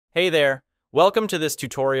Hey there! Welcome to this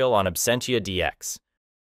tutorial on Absentia DX.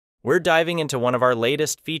 We're diving into one of our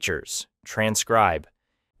latest features, Transcribe.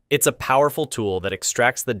 It's a powerful tool that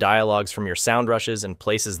extracts the dialogues from your sound rushes and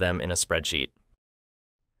places them in a spreadsheet.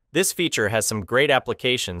 This feature has some great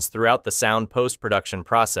applications throughout the sound post-production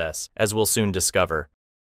process, as we'll soon discover.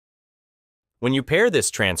 When you pair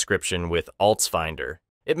this transcription with Alts Finder,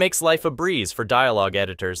 it makes life a breeze for dialogue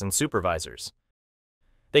editors and supervisors.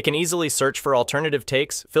 They can easily search for alternative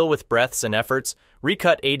takes, fill with breaths and efforts,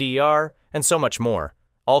 recut ADR, and so much more,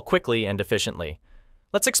 all quickly and efficiently.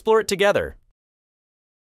 Let's explore it together.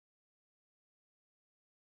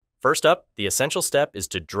 First up, the essential step is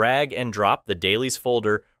to drag and drop the dailies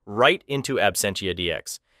folder right into Absentia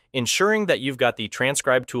DX, ensuring that you've got the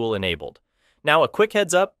transcribe tool enabled. Now, a quick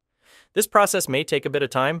heads up, this process may take a bit of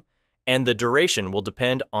time, and the duration will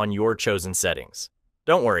depend on your chosen settings.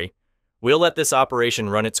 Don't worry. We'll let this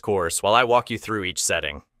operation run its course while I walk you through each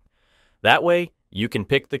setting. That way, you can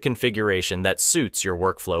pick the configuration that suits your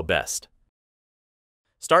workflow best.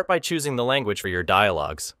 Start by choosing the language for your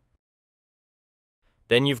dialogues.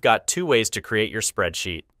 Then you've got two ways to create your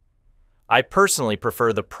spreadsheet. I personally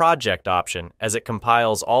prefer the project option as it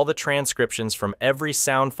compiles all the transcriptions from every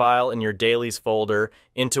sound file in your dailies folder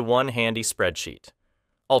into one handy spreadsheet.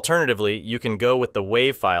 Alternatively, you can go with the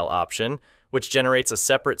WAV file option, which generates a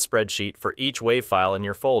separate spreadsheet for each WAV file in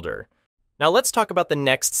your folder. Now let's talk about the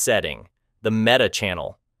next setting, the meta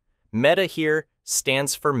channel. Meta here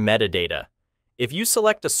stands for metadata. If you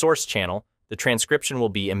select a source channel, the transcription will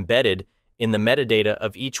be embedded in the metadata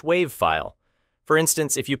of each WAV file. For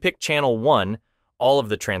instance, if you pick channel 1, all of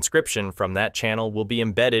the transcription from that channel will be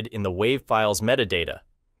embedded in the WAV file's metadata.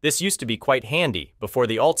 This used to be quite handy before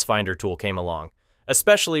the Alts Finder tool came along,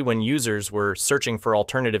 especially when users were searching for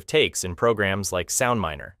alternative takes in programs like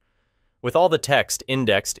SoundMiner. With all the text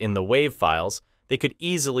indexed in the WAV files, they could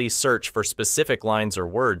easily search for specific lines or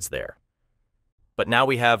words there. But now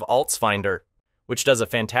we have Alts Finder, which does a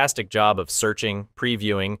fantastic job of searching,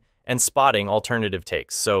 previewing, and spotting alternative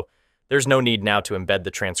takes, so there's no need now to embed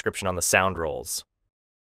the transcription on the sound rolls.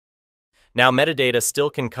 Now, metadata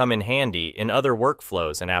still can come in handy in other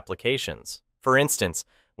workflows and applications. For instance,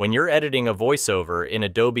 when you're editing a voiceover in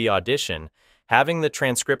Adobe Audition, having the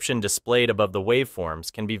transcription displayed above the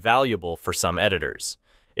waveforms can be valuable for some editors.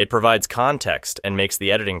 It provides context and makes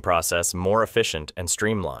the editing process more efficient and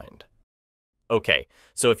streamlined. Okay,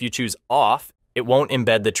 so if you choose off, it won't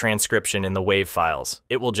embed the transcription in the WAV files.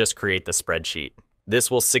 It will just create the spreadsheet. This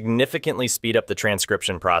will significantly speed up the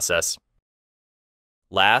transcription process.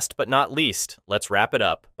 Last but not least, let's wrap it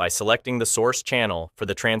up by selecting the source channel for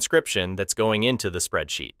the transcription that's going into the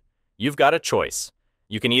spreadsheet. You've got a choice.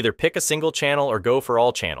 You can either pick a single channel or go for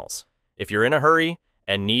all channels. If you're in a hurry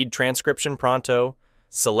and need transcription pronto,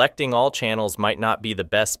 selecting all channels might not be the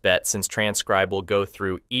best bet since Transcribe will go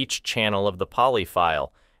through each channel of the poly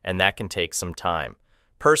file, and that can take some time.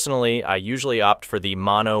 Personally, I usually opt for the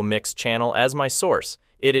mono mix channel as my source.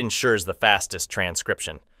 It ensures the fastest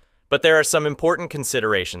transcription. But there are some important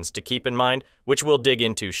considerations to keep in mind, which we'll dig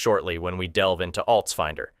into shortly when we delve into Alts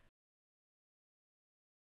Finder.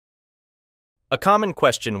 A common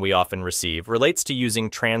question we often receive relates to using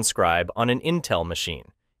Transcribe on an Intel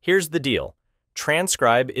machine. Here's the deal.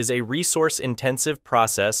 Transcribe is a resource-intensive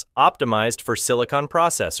process optimized for silicon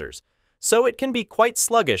processors, so it can be quite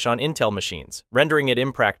sluggish on Intel machines, rendering it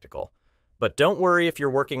impractical. But don't worry if you're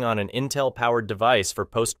working on an Intel-powered device for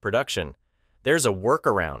post-production. There's a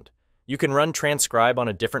workaround. You can run Transcribe on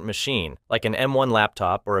a different machine, like an M1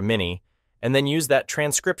 laptop or a Mini, and then use that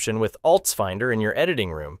transcription with Alts Finder in your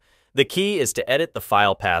editing room. The key is to edit the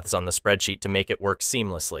file paths on the spreadsheet to make it work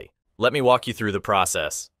seamlessly. Let me walk you through the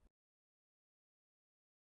process.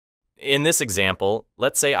 In this example,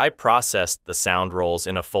 let's say I processed the sound rolls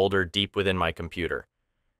in a folder deep within my computer.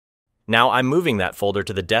 Now I'm moving that folder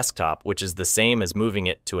to the desktop, which is the same as moving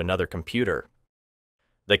it to another computer.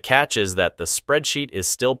 The catch is that the spreadsheet is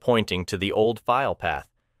still pointing to the old file path,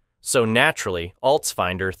 so naturally, Alts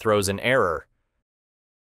Finder throws an error.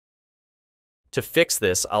 To fix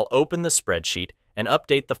this, I'll open the spreadsheet and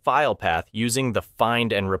update the file path using the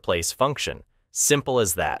Find and Replace function. Simple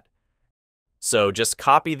as that. So just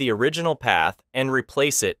copy the original path and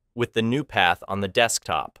replace it with the new path on the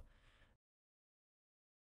desktop.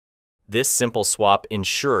 This simple swap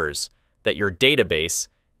ensures that your database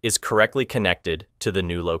is correctly connected to the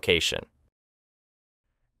new location.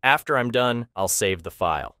 After I'm done, I'll save the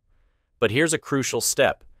file. But here's a crucial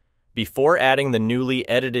step. Before adding the newly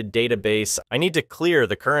edited database, I need to clear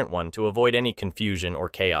the current one to avoid any confusion or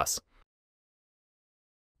chaos.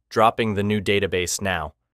 Dropping the new database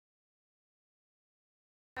now.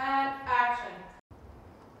 And action.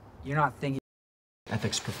 You're not thinking.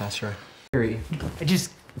 Ethics professor. I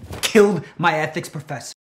just killed my ethics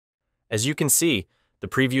professor. As you can see, the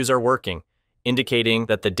previews are working, indicating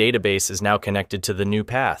that the database is now connected to the new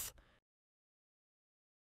path.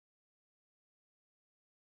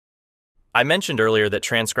 I mentioned earlier that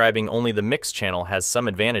transcribing only the mix channel has some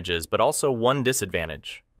advantages, but also one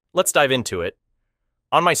disadvantage. Let's dive into it.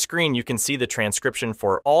 On my screen, you can see the transcription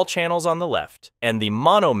for all channels on the left and the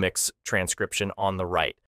mono mix transcription on the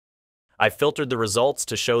right. I filtered the results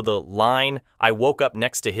to show the line, "I woke up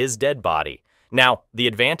next to his dead body." Now, the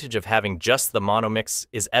advantage of having just the mono mix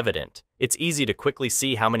is evident. It's easy to quickly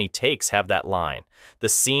see how many takes have that line. The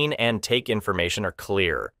scene and take information are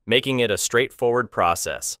clear, making it a straightforward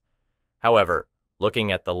process. However,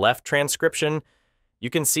 looking at the left transcription,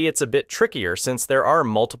 you can see it's a bit trickier since there are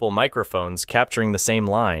multiple microphones capturing the same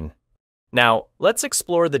line. Now, let's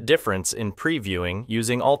explore the difference in previewing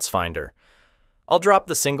using Alts Finder. I'll drop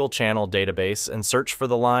the single channel database and search for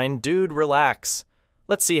the line, "Dude, relax."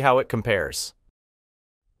 Let's see how it compares.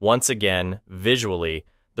 Once again, visually,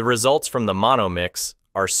 the results from the mono mix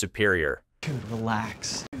are superior. Dude,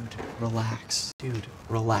 relax. Dude, relax. Dude,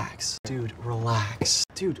 relax. Dude, relax.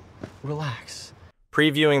 Dude, relax.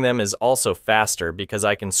 Previewing them is also faster because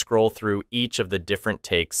I can scroll through each of the different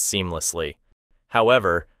takes seamlessly.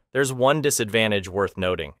 However, there's one disadvantage worth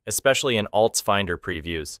noting, especially in Alts Finder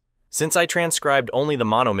previews. Since I transcribed only the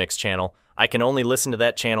mono mix channel, I can only listen to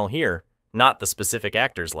that channel here, not the specific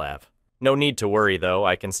actor's lav. No need to worry though,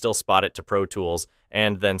 I can still spot it to Pro Tools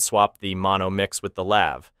and then swap the mono mix with the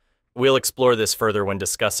lav. We'll explore this further when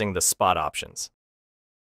discussing the spot options.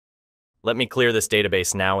 Let me clear this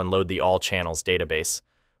database now and load the All Channels database.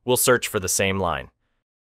 We'll search for the same line.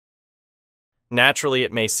 Naturally,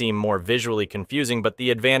 it may seem more visually confusing, but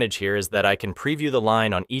the advantage here is that I can preview the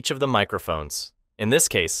line on each of the microphones. In this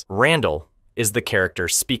case, Randall is the character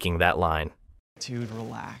speaking that line. Dude,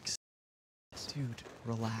 relax. Dude,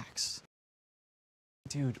 relax.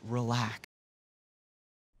 Dude, relax.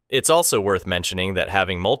 It's also worth mentioning that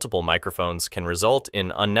having multiple microphones can result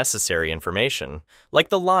in unnecessary information, like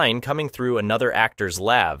the line coming through another actor's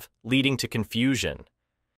lav, leading to confusion.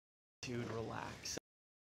 Dude, relax.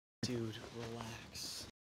 Dude, relax.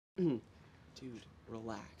 Dude,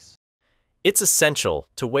 relax. It's essential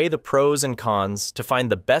to weigh the pros and cons to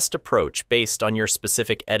find the best approach based on your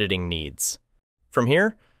specific editing needs. From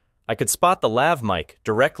here, I could spot the lav mic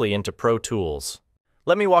directly into Pro Tools.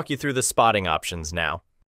 Let me walk you through the spotting options now.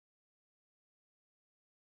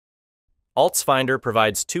 Alts Finder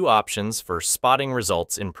provides two options for spotting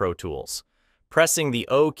results in Pro Tools. Pressing the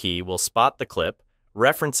O key will spot the clip,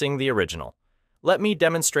 referencing the original. Let me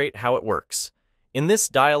demonstrate how it works. In this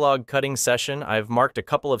dialogue cutting session, I've marked a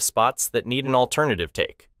couple of spots that need an alternative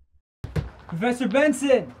take. Professor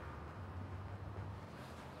Benson!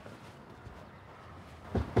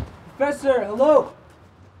 Professor, hello!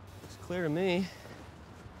 It's clear to me.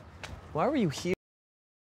 Why were you here?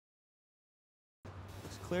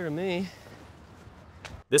 It's clear to me.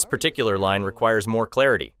 This particular line requires more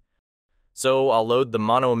clarity. So I'll load the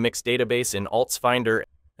mono mix database in Alts Finder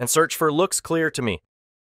and search for "looks clear to me."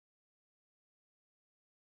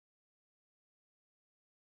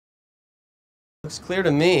 Looks clear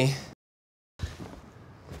to me.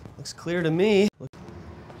 Looks clear to me.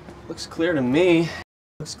 Looks clear to me.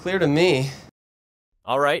 Looks clear to me.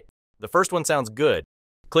 All right, the first one sounds good.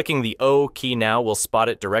 Clicking the O key now will spot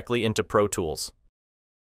it directly into Pro Tools.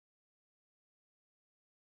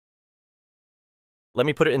 Let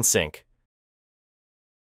me put it in sync.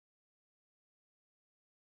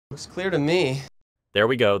 Looks clear to me. There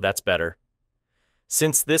we go, that's better.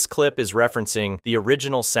 Since this clip is referencing the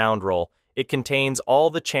original sound roll, it contains all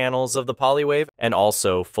the channels of the polywave and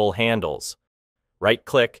also full handles.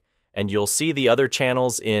 Right-click, and you'll see the other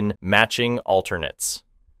channels in Matching Alternates.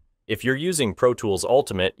 If you're using Pro Tools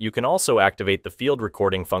Ultimate, you can also activate the field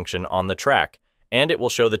recording function on the track, and it will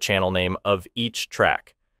show the channel name of each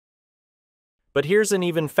track. But here's an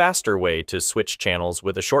even faster way to switch channels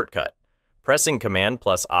with a shortcut. Pressing Command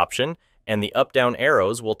plus Option, and the up-down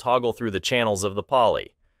arrows will toggle through the channels of the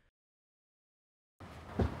poly.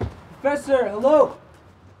 Professor, hello!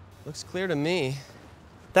 Looks clear to me.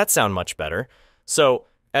 That sounds much better. So,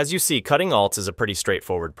 as you see, cutting alts is a pretty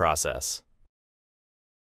straightforward process.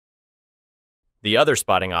 The other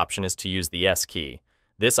spotting option is to use the S key.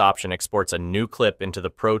 This option exports a new clip into the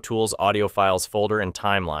Pro Tools Audio Files folder and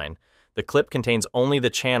timeline. The clip contains only the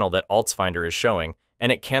channel that Alts Finder is showing,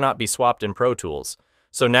 and it cannot be swapped in Pro Tools.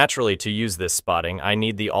 So naturally, to use this spotting, I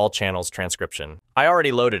need the All Channels transcription. I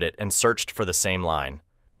already loaded it and searched for the same line.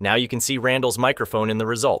 Now you can see Randall's microphone in the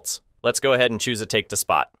results. Let's go ahead and choose a take to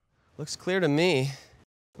spot. Looks clear to me.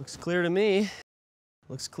 Looks clear to me.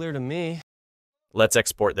 Looks clear to me. Let's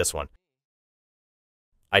export this one.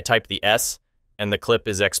 I type the S, and the clip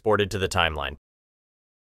is exported to the timeline.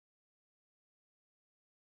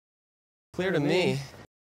 Clear to me.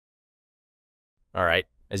 All right,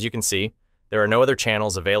 as you can see, there are no other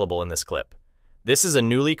channels available in this clip. This is a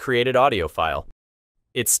newly created audio file.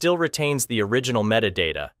 It still retains the original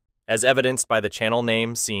metadata, as evidenced by the channel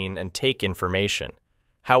name, scene, and take information.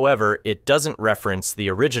 However, it doesn't reference the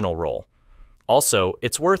original roll. Also,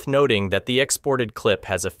 it's worth noting that the exported clip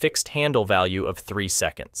has a fixed handle value of 3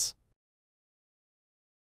 seconds.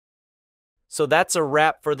 So that's a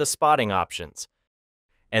wrap for the spotting options.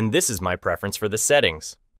 And this is my preference for the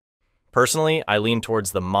settings. Personally, I lean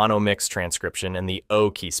towards the mono mix transcription and the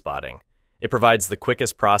O key spotting. It provides the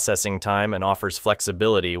quickest processing time and offers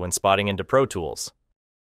flexibility when spotting into Pro Tools.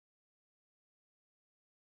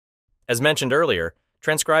 As mentioned earlier,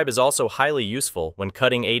 Transcribe is also highly useful when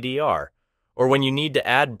cutting ADR, or when you need to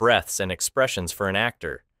add breaths and expressions for an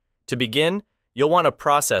actor. To begin, you'll want to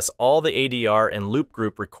process all the ADR and loop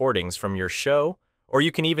group recordings from your show, or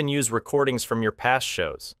you can even use recordings from your past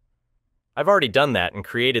shows. I've already done that and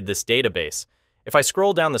created this database. If I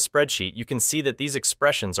scroll down the spreadsheet, you can see that these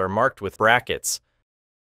expressions are marked with brackets.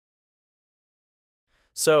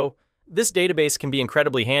 So, this database can be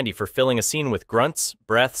incredibly handy for filling a scene with grunts,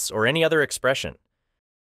 breaths, or any other expression.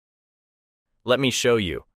 Let me show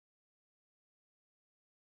you.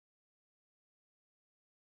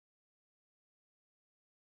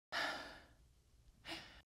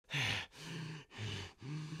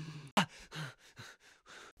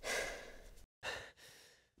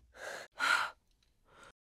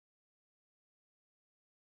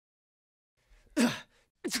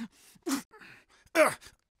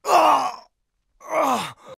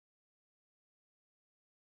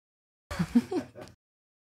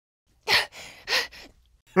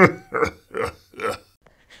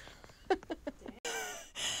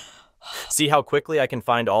 See how quickly I can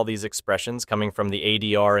find all these expressions coming from the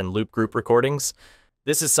ADR and loop group recordings?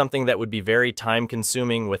 This is something that would be very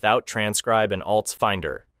time-consuming without Transcribe and Alts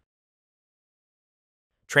Finder.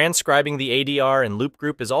 Transcribing the ADR and loop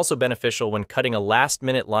group is also beneficial when cutting a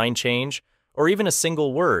last-minute line change or even a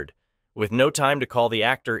single word, with no time to call the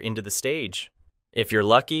actor into the stage. If you're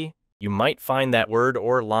lucky, you might find that word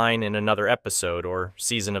or line in another episode or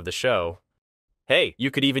season of the show. Hey,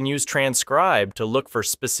 you could even use Transcribe to look for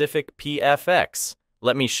specific PFX.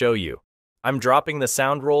 Let me show you. I'm dropping the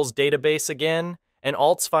sound rolls database again, and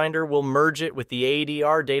Alts Finder will merge it with the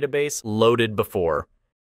ADR database loaded before.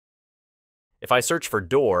 If I search for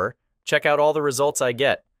door, check out all the results I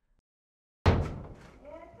get.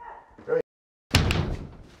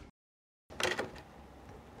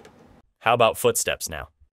 How about footsteps now?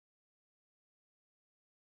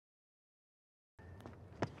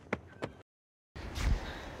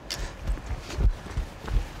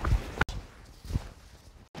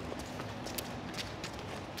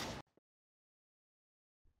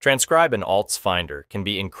 Transcribe and Alts Finder can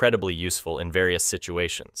be incredibly useful in various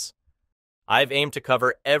situations. I've aimed to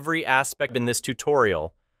cover every aspect in this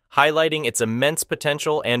tutorial, highlighting its immense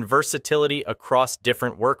potential and versatility across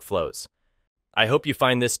different workflows. I hope you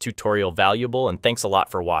find this tutorial valuable, and thanks a lot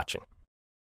for watching.